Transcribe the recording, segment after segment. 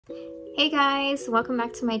Hey guys, welcome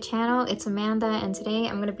back to my channel. It's Amanda and today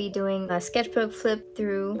I'm going to be doing a sketchbook flip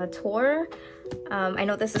through a tour. I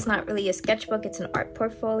know this is not really a sketchbook, it's an art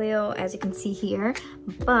portfolio as you can see here,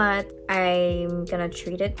 but I'm gonna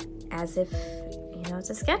treat it as if, you know, it's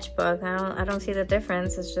a sketchbook. I don't see the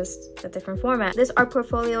difference, it's just a different format. This art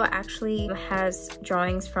portfolio actually has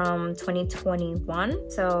drawings from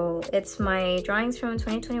 2021, so it's my drawings from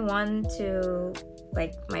 2021 to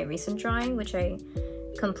like my recent drawing, which I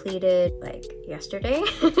completed like yesterday.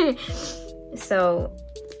 So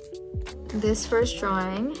this first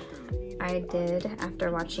drawing I did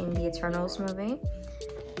after watching the Eternals movie.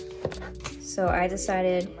 So I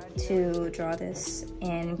decided to draw this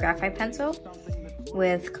in graphite pencil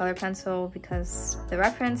with color pencil because the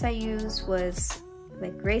reference I used was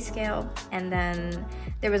like grayscale, and then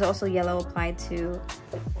there was also yellow applied to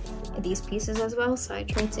these pieces as well, so I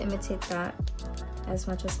tried to imitate that as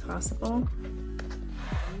much as possible.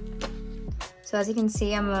 So as you can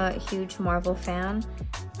see, I'm a huge Marvel fan,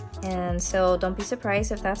 and so don't be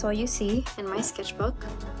surprised if that's all you see in my sketchbook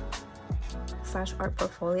slash art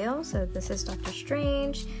portfolio. So this is Doctor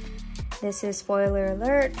Strange, this is, spoiler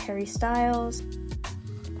alert, Harry Styles.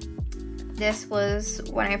 This was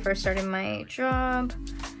when I first started my job.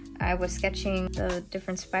 I was sketching the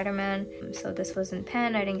different Spider-Man, so this was in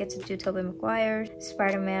pen. I didn't get to do Tobey Maguire's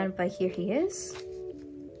Spider-Man, but here he is,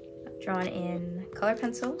 drawn in color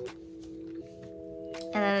pencil.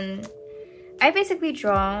 And then I basically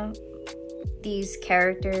draw these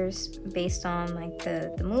characters based on like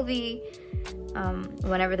the movie,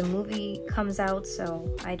 whenever the movie comes out.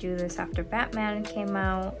 So I drew this after Batman came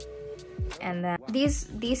out. And then these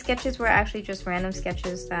sketches were actually just random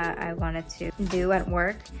sketches that I wanted to do at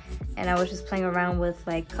work, and I was just playing around with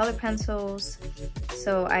like color pencils.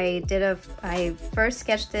 So I first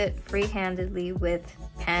sketched it free-handedly with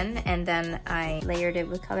pen, and then I layered it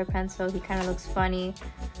with color pencil. He kind of looks funny,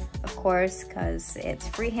 of course, because it's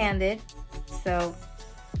free-handed. So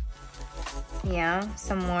yeah,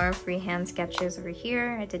 some more freehand sketches over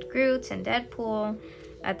here. I did Groot and Deadpool.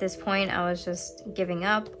 At this point, I was just giving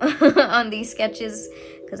up on these sketches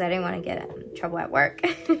because I didn't want to get in trouble at work.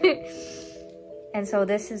 And so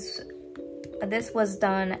this was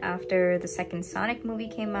done after the second Sonic movie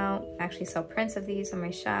came out. I actually sell prints of these on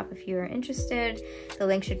my shop if you're interested. The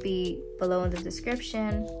link should be below in the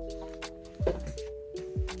description.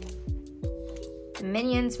 The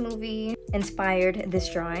Minions movie inspired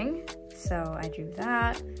this drawing, so I drew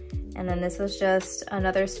that. And then this was just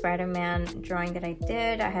another Spider-Man drawing that I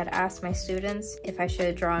did. I had asked my students if I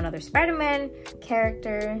should draw another Spider-Man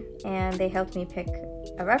character, and they helped me pick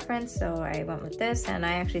a reference, so I went with this, and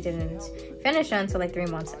I actually didn't finish it until like 3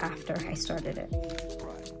 months after I started it.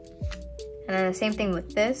 And then the same thing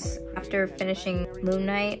with this. After finishing Moon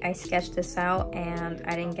Knight, I sketched this out, and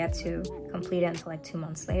I didn't get to complete it until like 2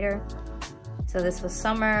 months later. So this was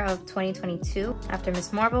summer of 2022, after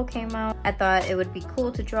Miss Marvel came out. I thought it would be cool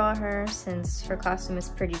to draw her since her costume is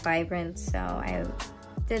pretty vibrant, so I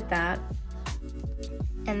did that.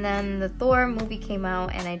 And then the Thor movie came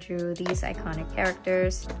out, and I drew these iconic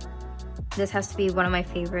characters. This has to be one of my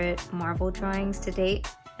favorite Marvel drawings to date.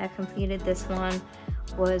 I completed this one.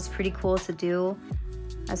 Was pretty cool to do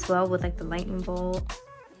as well, with like the lightning bolt.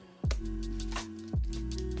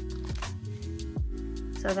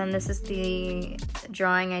 So then this is the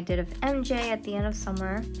drawing I did of MJ at the end of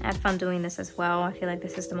summer. I had fun doing this as well. I feel like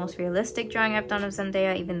this is the most realistic drawing I've done of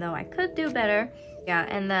Zendaya, even though I could do better. Yeah,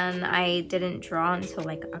 and then I didn't draw until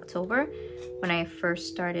like October when I first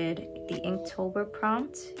started the Inktober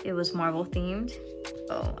prompt. It was Marvel themed.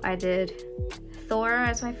 So I did Thor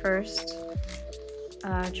as my first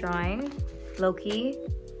drawing, Loki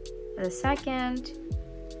for the second,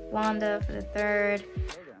 Wanda for the third.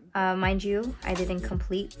 Mind you, I didn't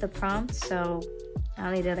complete the prompt, so I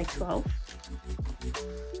only did like 12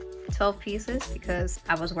 pieces because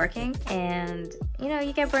I was working, and you know,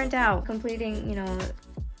 you get burnt out completing, you know,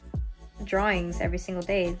 drawings every single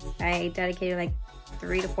day. I dedicated like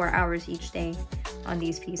 3 to 4 hours each day on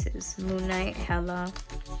these pieces. Moon Knight, Hela,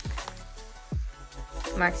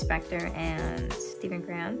 Mark Spector and Stephen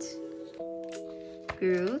Grant,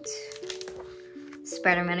 Groot,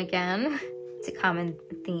 Spider-Man again. It's a common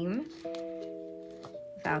theme.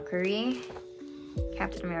 Valkyrie,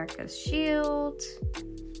 Captain America's shield.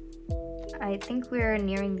 I think we're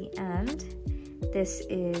nearing the end. This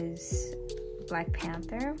is Black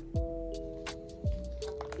Panther.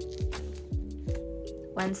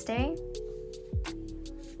 Wednesday.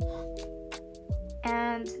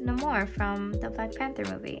 And Namor from the Black Panther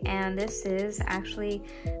movie. And this is actually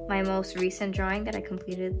my most recent drawing that I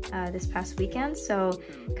completed this past weekend, so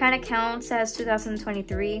kind of counts as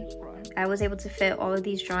 2023. I was able to fit all of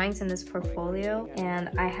these drawings in this portfolio, and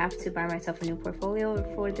I have to buy myself a new portfolio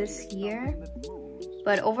for this year.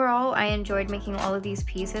 But overall, I enjoyed making all of these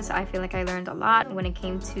pieces. I feel like I learned a lot when it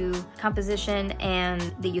came to composition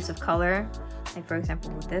and the use of color, like for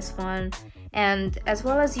example with this one, and as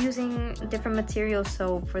well as using different materials.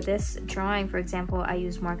 So for this drawing, for example, I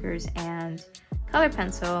used markers and color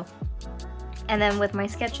pencil, and then with my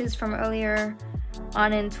sketches from earlier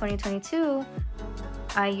on in 2022,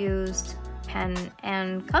 I used pen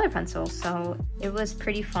and color pencil. So it was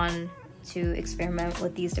pretty fun to experiment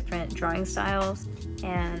with these different drawing styles.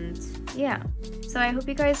 And yeah, so I hope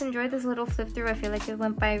you guys enjoyed this little flip through. I feel like it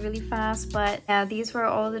went by really fast, but these were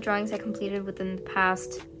all the drawings I completed within the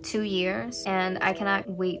past 2 years, and I cannot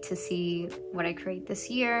wait to see what I create this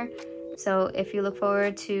year. So if you look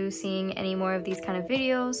forward to seeing any more of these kind of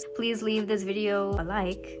videos, please leave this video a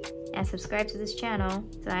like and subscribe to this channel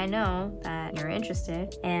so I know that you're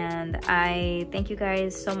interested. And I thank you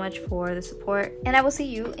guys so much for the support, and I will see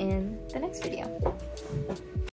you in the next video.